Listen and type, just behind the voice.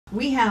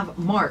We have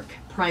Marc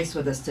Price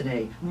with us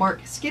today.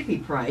 Marc Skippy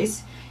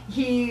Price.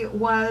 He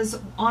was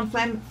on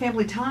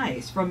Family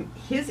Ties from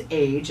his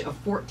age of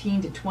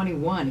 14 to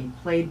 21. He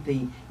played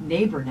the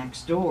neighbor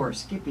next door.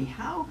 Skippy,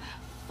 how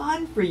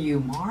fun for you,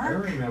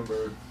 Marc. I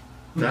remember.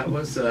 That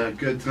was a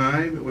good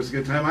time. It was a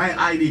good time.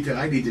 I need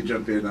to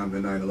jump in on the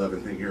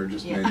 9/11 thing here and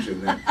just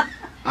mention that.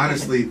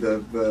 Honestly,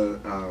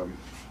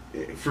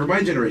 for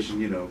my generation,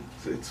 you know,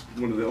 it's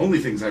one of the only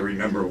things I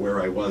remember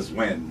where I was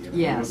when. You know,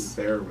 yes. I wasn't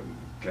there when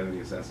Kennedy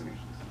assassinations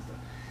and stuff.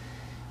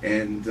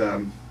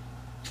 And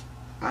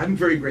I'm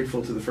very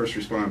grateful to the first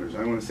responders.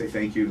 I want to say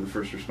thank you to the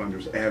first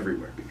responders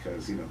everywhere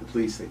because, you know, the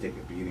police, they take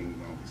a beating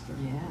and all these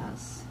things.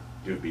 Yes.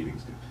 Good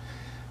beatings, too.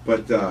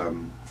 But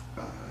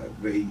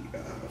the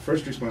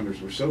first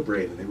responders were so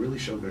brave and they really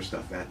showed their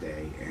stuff that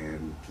day.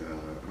 And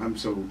I'm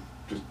so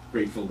just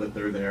grateful that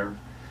they're there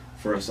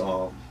for us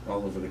all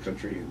over the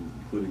country, and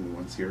including the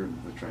ones here in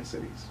the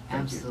Tri-Cities.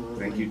 Absolutely.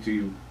 Thank you to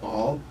you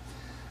all.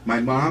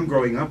 My mom,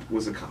 growing up,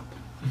 was a cop.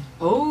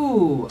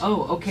 Oh,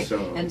 okay.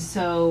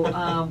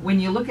 So, When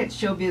you look at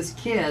showbiz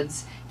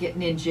kids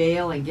getting in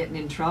jail and getting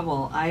in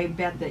trouble, I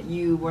bet that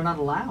you were not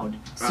allowed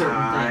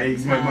certain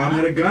things. My mom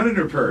had a gun in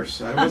her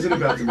purse. I wasn't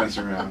about to mess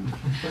around.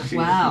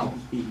 Wow.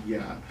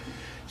 Yeah.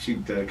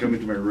 She'd come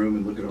into my room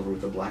and look it over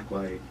with a black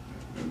light,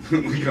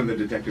 like on the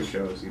detective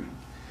shows, you know.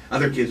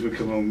 Other kids would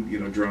come home, you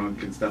know,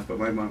 drunk and stuff, but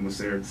my mom was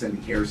there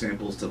sending hair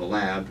samples to the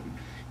lab, and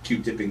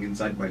Q-tipping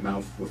inside my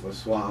mouth with a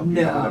swab.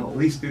 No. You know, the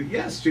police do.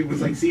 Yes, she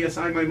was like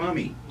CSI my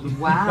mommy.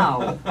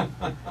 Wow.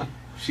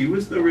 She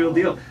was the real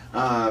deal.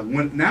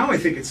 Now I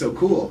think it's so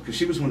cool because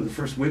she was one of the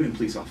first women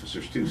police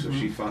officers too. So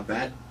she fought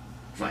that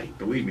fight.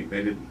 Believe me,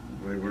 they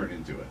weren't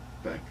into it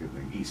back in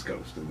the East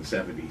Coast in the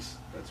 '70s.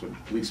 That's when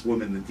Police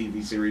Woman, the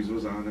TV series,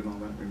 was on and all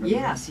that. Remember?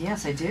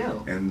 Yes, I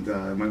do. And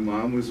my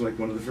mom was like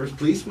one of the first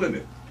police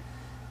women.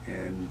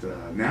 And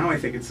now I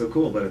think it's so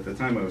cool, but at the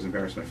time I was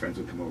embarrassed. My friends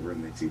would come over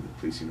and they'd see the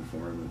police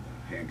uniform and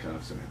the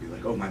handcuffs, and I'd be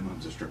like, "Oh, my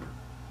mom's a stripper."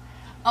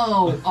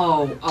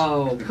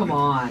 Oh, come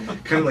on.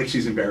 Kind of like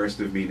she's embarrassed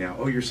of me now.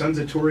 "Oh, your son's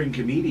a touring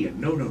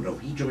comedian." No,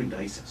 he joined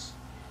ISIS.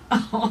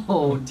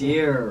 Oh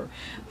dear.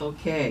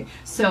 Okay.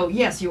 So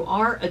yes, you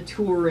are a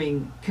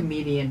touring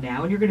comedian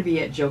now, and you're going to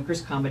be at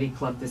Joker's Comedy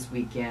Club this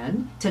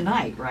weekend,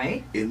 tonight,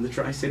 right? In the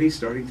Tri-Cities,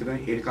 starting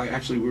tonight, 8 o'clock.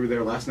 Actually, we were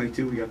there last night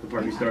too. We got the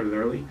party started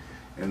early.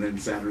 And then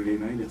Saturday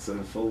night, it's a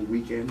full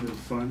weekend of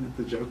fun at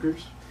the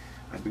Joker's.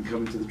 I've been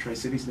coming to the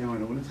Tri-Cities now. I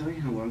don't want to tell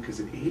you how long because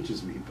it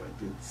ages me, but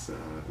it's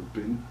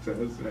been, it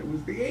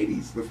was the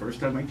 80s, the first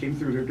time I came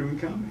through there doing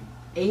comedy.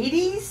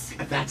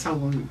 80s? That's how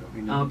long ago. I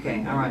know.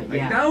 Okay, all right,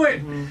 yeah. I know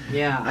it!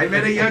 Yeah. I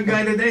met a young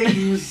guy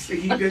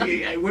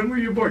today. When were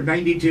you born?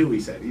 92, he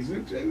said. He's a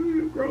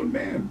grown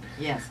man.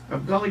 Yes.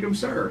 I'm calling him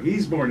sir.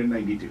 He's born in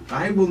 92.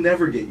 I will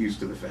never get used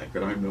to the fact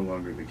that I'm no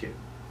longer the kid.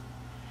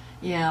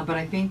 Yeah, but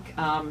I think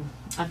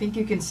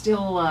you can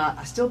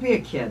still be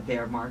a kid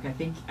there, Marc. I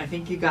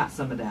think you got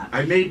some of that.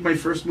 I made my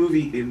first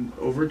movie in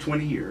over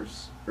 20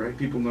 years. Right?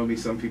 People know me.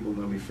 Some people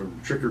know me from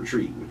Trick or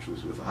Treat, which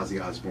was with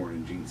Ozzy Osbourne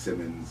and Gene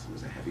Simmons. It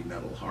was a heavy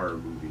metal horror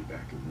movie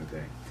back in the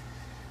day.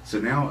 So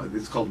now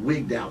it's called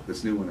Wigged Out.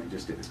 This new one I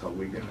just did is called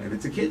Wigged Out, and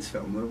it's a kids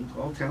film.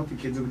 All talented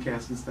kids in the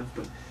cast and stuff,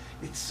 but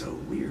it's so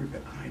weird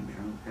that I'm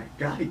now that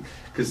guy.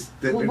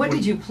 Well, what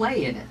did you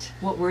play in it?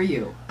 What were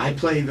you? I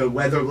play the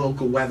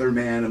local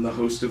weatherman and the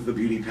host of the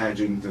beauty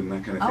pageant and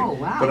that kind of thing. Oh,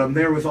 wow. But I'm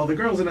there with all the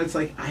girls, and it's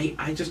like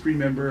I just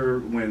remember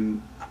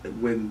when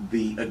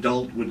the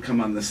adult would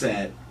come on the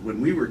set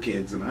when we were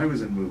kids and I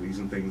was in movies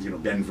and things. You know,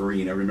 Ben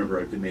Vereen. I remember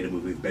I made a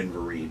movie with Ben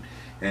Vereen,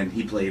 and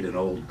he played an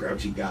old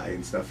grouchy guy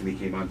and stuff, and he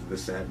came onto the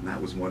set, and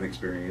that was one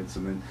experience.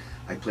 And then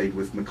I played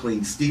with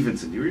McLean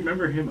Stevenson. Do you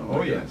remember him?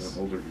 Oh yes.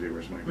 Older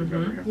viewers might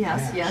remember him.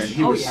 Yes. And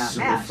he was so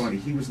Matt. funny.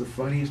 He was the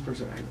funniest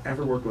person I've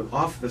ever worked with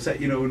off the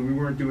set. You know, when we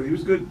weren't doing. He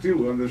was good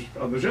too on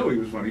the show. He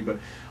was funny, but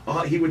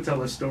he would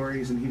tell us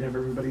stories, and he'd have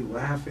everybody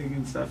laughing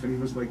and stuff. And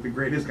he was like the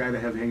greatest guy to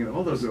have hanging.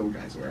 All those old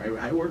guys were.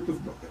 I worked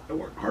with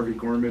Harvey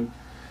Korman.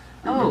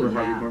 Remember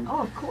Harvey Korman?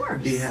 Oh, of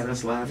course. He had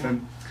us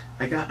laughing.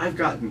 Yeah. I've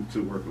gotten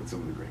to work with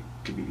some of the great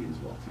comedians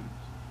of all time.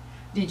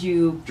 Did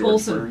you pull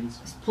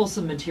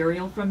some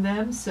material from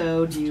them?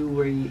 So do you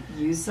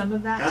reuse some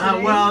of that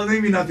today? Well,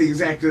 maybe not the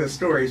exact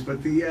stories,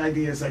 but the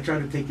idea is I try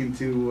to take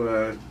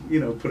into,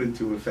 put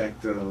into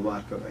effect a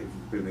lot that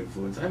I've been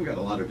influenced. I've got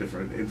a lot of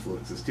different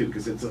influences too,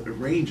 because it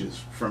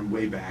ranges from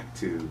way back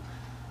to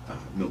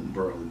Milton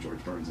Berle and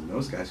George Burns and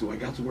those guys who I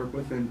got to work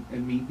with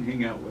and meet and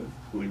hang out with,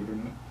 believe it or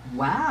not.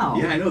 Wow.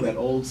 Yeah, I know that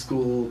old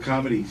school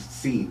comedy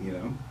scene, you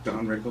know,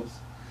 Don Rickles.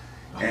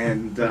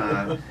 And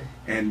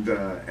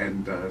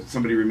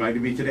somebody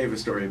reminded me today of a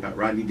story about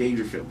Rodney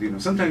Dangerfield. You know,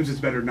 sometimes it's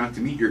better not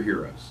to meet your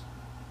heroes.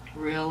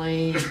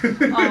 Really?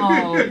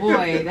 Oh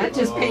boy, that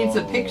just paints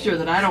a picture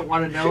that I don't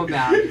want to know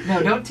about.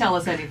 No, don't tell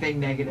us anything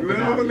negative.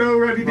 No,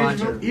 Rodney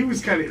Dangerfield. He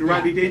was kind of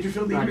Rodney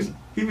Dangerfield.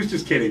 He was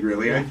just kidding,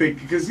 really. Yeah. I think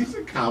because he's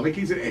a comic,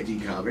 he's an edgy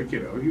comic.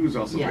 You know, he was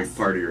also a Yes. big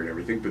partier and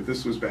everything. But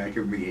this was back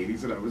in the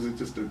 '80s, and I was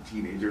just a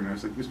teenager, and I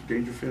was like, "Mr.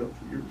 Dangerfield,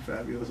 you're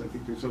fabulous. I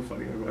think you're so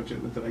funny. I watch it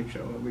on the Tonight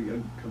Show.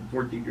 I'm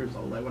 14 years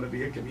old. I want to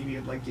be a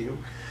comedian like you.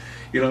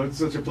 You know, it's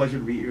such a pleasure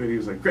to meet you." And he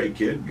was like, "Great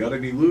kid. Got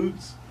any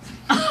lewds?"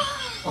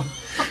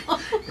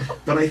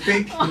 But I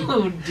think,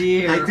 Oh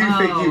dear. I do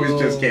think he was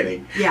just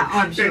kidding. Yeah,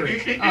 I'm sure.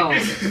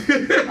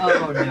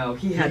 Oh no,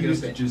 he had He to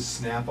used have to been. just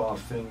snap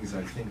off things,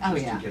 I think, Oh,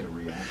 just yeah. to get a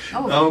reaction.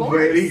 Oh, of Oh,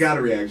 course. but he got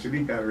a reaction.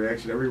 He got a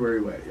reaction everywhere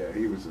he went. Yeah,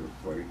 he was a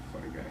funny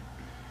guy.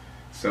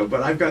 So,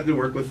 but I've gotten to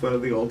work with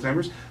the old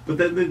timers. But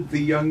then the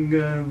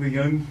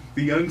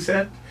young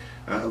set.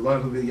 A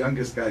lot of the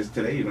youngest guys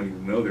today, you don't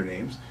even know their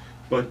names.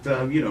 But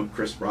you know,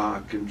 Chris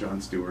Rock and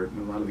Jon Stewart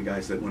and a lot of the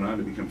guys that went on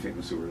to become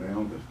famous who are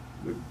now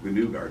the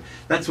new guard.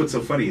 That's what's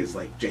so funny is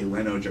like Jay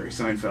Leno, Jerry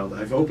Seinfeld.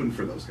 I've opened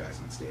for those guys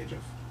on stage.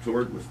 I've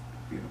toured with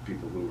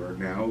people who are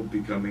now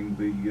becoming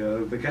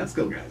the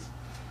Catskill guys.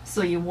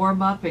 So you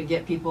warm up and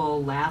get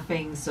people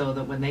laughing so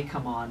that when they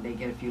come on, they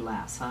get a few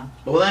laughs, huh?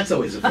 Well, that's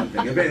always a fun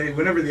thing.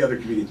 Whenever the other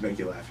comedians make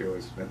you laugh,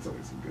 that's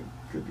always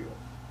a good deal.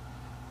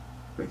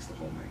 Makes the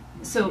whole night.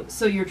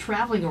 So you're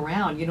traveling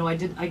around. You know, I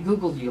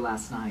Googled you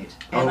last night.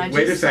 And Oh, I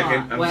wait a just saw-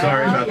 second. I'm well,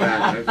 sorry about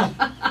yeah.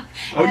 that.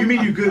 Oh, you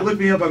mean you could look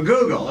me up on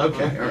Google?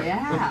 Okay. All right.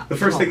 Yeah. The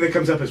first Oh. thing that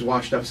comes up is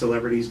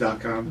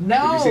washedupcelebrities.com.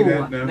 No, Did you see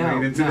that? no,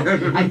 You didn't see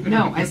that?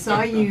 no. I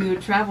saw you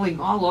traveling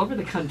all over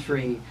the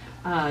country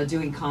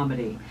doing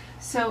comedy.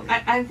 So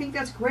I think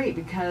that's great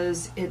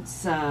because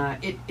it's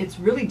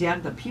really down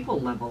to the people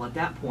level at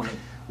that point.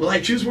 Well, I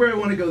choose where I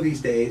want to go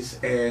these days,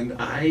 and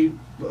I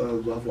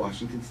love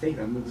Washington State.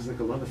 It's like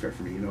a love affair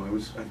for me. You know,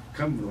 I've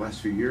come the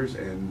last few years,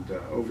 and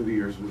over the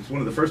years, it was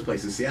one of the first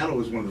places. Seattle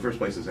was one of the first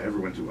places I ever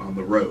went to on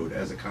the road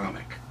as a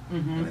comic.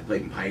 Mm-hmm. And I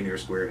played in Pioneer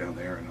Square down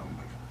there, and oh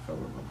my God, I fell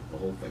in love with the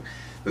whole thing.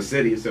 The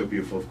city is so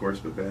beautiful, of course,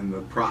 but then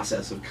the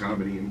process of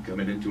comedy and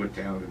coming into a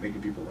town and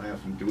making people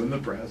laugh and doing the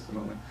press and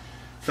all that.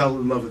 Fell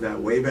in love with that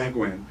way back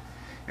when.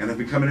 And I've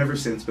been coming ever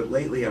since, but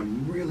lately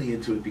I'm really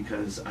into it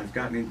because I've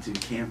gotten into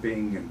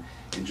camping and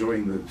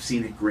enjoying the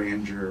scenic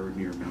grandeur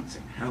near Mount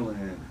St.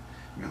 Helen,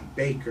 Mount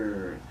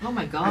Baker. Oh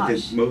my gosh! I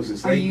did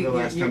Moses Lake the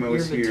last time I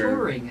was you're here.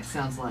 maturing, it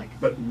sounds like.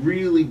 But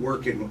really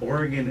work in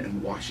Oregon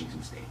and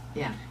Washington State.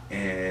 Yeah.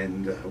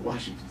 And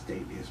Washington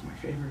State is my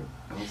favorite.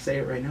 I'll say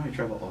it right now. I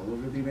travel all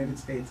over the United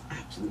States.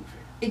 Absolute favorite.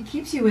 It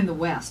keeps you in the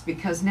West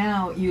because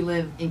now you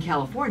live in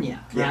California,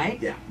 right?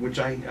 Yeah, which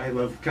I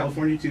love.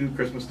 California too.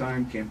 Christmas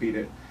time, can't beat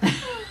it.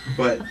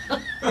 But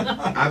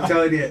I'm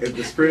telling you, in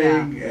the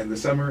spring and the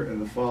summer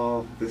and the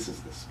fall, this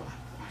is the spot,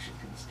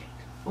 Washington State.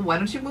 Well, why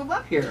don't you move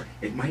up here?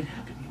 It might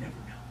happen. You never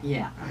know.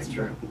 Yeah, that's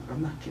true.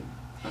 I'm not kidding.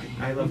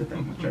 I love it that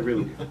much. I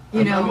really do.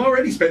 You know- I'm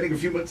already spending a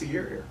few months a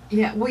year here.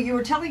 Yeah, well, you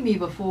were telling me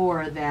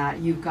before that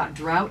you've got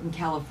drought in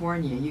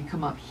California. You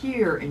come up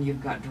here and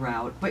you've got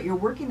drought, but you're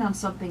working on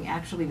something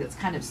actually that's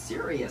kind of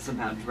serious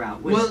about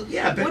drought. Well,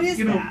 yeah, but what is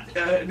you know,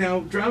 that? now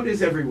drought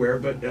is everywhere,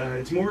 but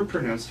it's more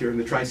pronounced here in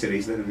the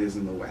Tri-Cities than it is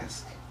in the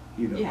West.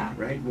 You know, Yeah.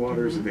 right?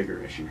 Water is a Mhm.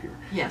 bigger issue here.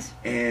 Yes.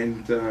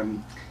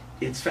 And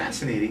it's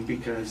fascinating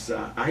because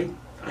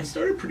I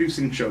started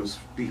producing shows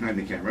behind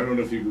the camera. I don't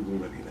know if you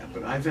Googled any of that,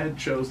 but I've had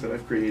shows that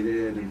I've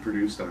created and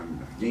produced on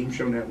Game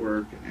Show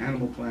Network and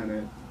Animal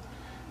Planet,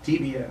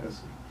 TBS,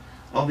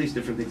 all these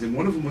different things. And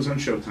one of them was on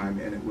Showtime,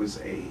 and it was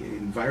a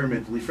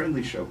environmentally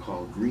friendly show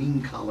called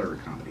Green Collar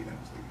Comedy. That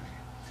was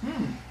the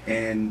name.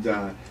 And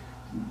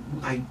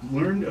I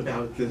learned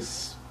about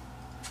this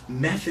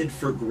method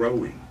for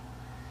growing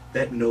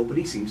that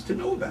nobody seems to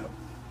know about.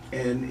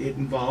 And it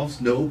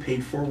involves no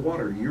paid-for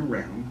water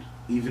year-round,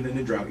 even in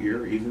a drought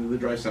year, even in the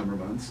dry summer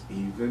months,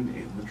 even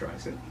in the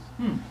Tri-Cities.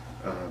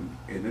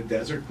 In a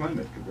desert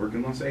climate, could work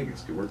in Las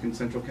Vegas, could work in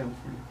Central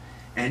California.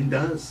 And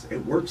does.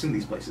 It works in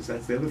these places.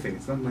 That's the other thing.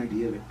 It's not an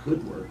idea that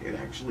could work. It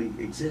actually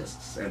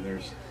exists. And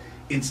there's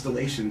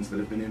installations that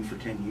have been in for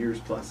 10 years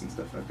plus and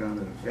stuff. I've gone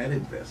and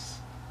vetted this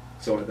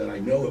so that I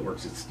know it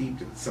works. It's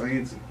steeped in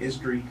science and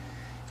history.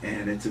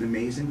 And it's an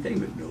amazing thing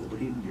that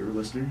nobody, your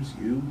listeners,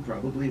 you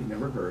probably have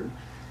never heard,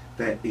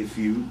 that if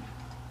you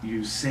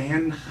use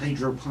sand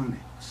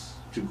hydroponics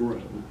to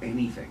grow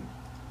anything,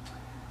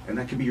 and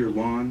that could be your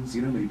lawns,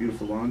 you know, many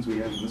beautiful lawns we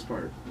have in this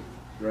part,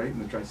 right, in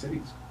the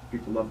Tri-Cities.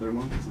 People love their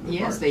lawns in their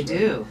Yes, parks, they right?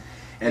 do.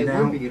 And They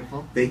now were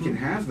beautiful. they can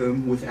have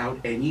them without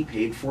any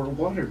paid-for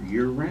water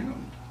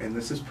year-round. And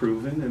this is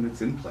proven, and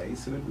it's in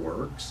place, and it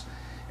works,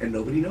 and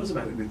nobody knows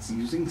about it. And it's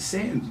using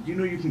sand. Did you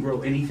know you can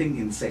grow anything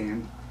in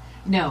sand?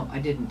 No, I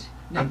didn't.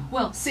 No. Um,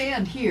 Well,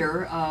 sand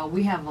here,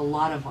 we have a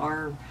lot of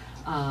our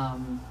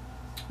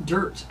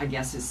dirt, I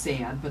guess, is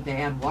sand, but they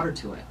add water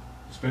to it.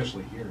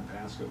 Especially here in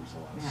Pasco, there's a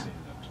lot of Yeah. sand,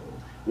 I'm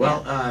told.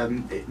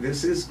 Well,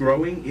 this is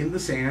growing in the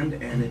sand,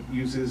 and it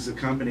uses a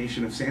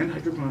combination of sand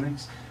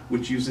hydroponics,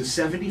 which uses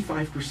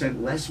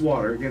 75% less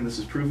water, again, this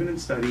is proven and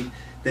studied,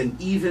 than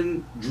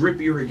even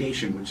drip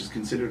irrigation, which is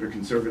considered a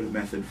conservative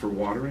method for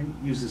watering,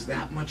 uses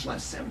that much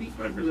less,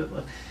 75%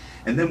 less.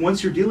 And then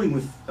once you're dealing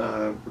with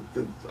a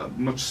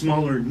much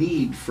smaller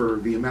need for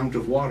the amount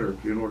of water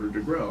in order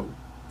to grow,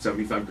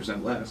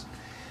 75% less,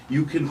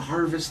 you can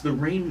harvest the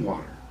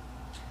rainwater.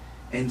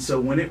 And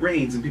so when it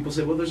rains, and people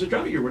say, well, there's a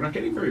drought year, we're not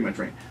getting very much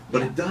rain.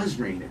 But it does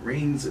rain. It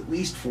rains at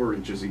least 4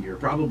 inches a year,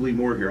 probably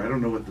more here. I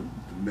don't know what the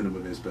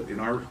minimum is, but in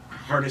our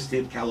hardest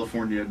hit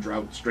California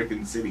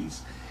drought-stricken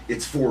cities,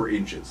 it's 4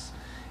 inches.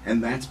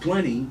 And that's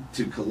plenty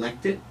to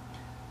collect it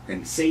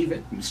and save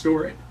it and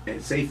store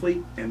it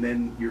safely, and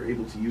then you're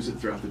able to use it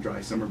throughout the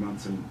dry summer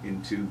months and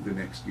into the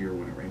next year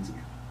when it rains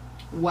again.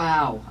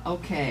 Wow.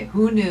 Okay.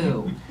 Who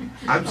knew?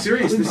 I'm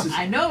serious. This is.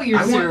 I know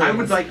you're serious.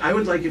 I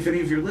would like if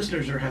any of your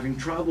listeners are having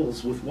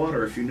troubles with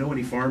water, if you know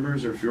any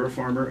farmers, or if you're a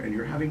farmer and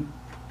you're having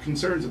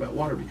concerns about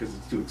water because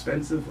it's too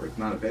expensive or it's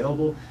not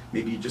available,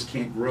 maybe you just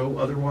can't grow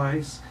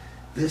otherwise,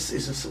 this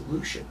is a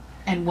solution.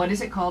 And what is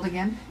it called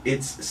again?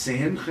 It's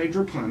sand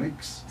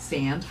hydroponics.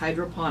 Sand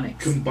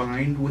hydroponics.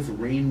 Combined with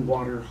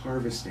rainwater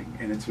harvesting.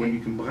 And it's when you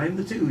combine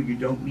the two, you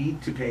don't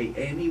need to pay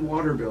any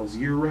water bills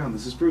year round.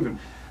 This is proven.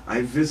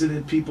 I've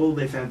visited people,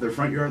 they've had their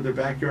front yard, their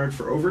backyard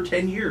for over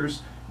 10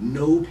 years,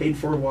 no paid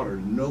for water,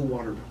 no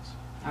water bills.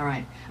 All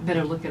right, I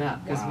better look it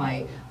up because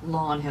my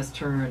lawn has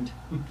turned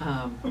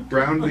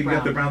brown. You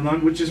got the brown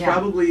lawn, which is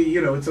probably,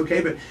 you know, it's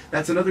okay, but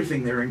that's another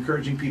thing. They're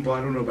encouraging people,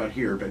 I don't know about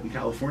here, but in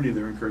California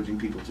they're encouraging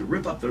people to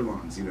rip up their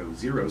lawns, you know,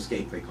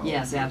 xeriscape they call it.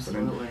 Yes,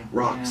 absolutely.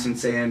 Rocks and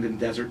sand and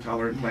desert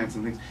tolerant plants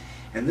and things.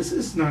 And this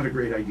is not a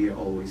great idea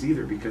always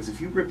either, because if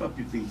you rip up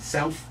the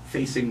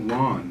south-facing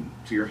lawn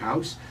to your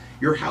house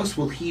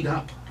will heat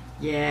up.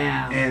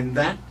 Yeah. And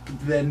that,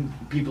 then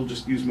people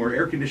just use more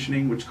air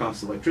conditioning, which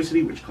costs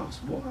electricity, which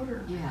costs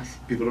water. Yes.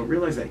 People don't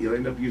realize that. You'll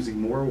end up using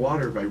more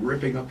water by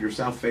ripping up your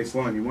south face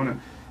lawn. You want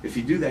to, if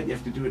you do that, you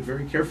have to do it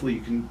very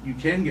carefully. You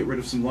can get rid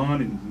of some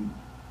lawn and,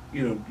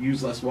 you know,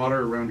 use less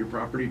water around your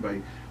property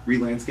by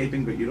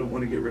re-landscaping, but you don't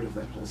want to get rid of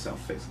that whole south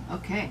face lawn.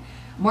 Okay.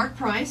 Marc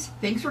Price,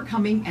 thanks for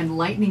coming and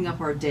lightening up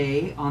our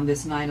day on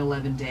this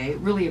 9/11 day.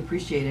 Really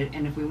appreciate it.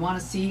 And if we want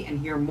to see and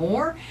hear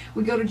more,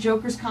 we go to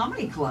Joker's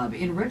Comedy Club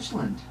in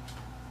Richland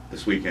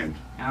This weekend.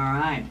 All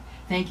right.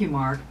 Thank you,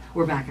 Marc.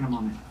 We're back in a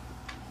moment.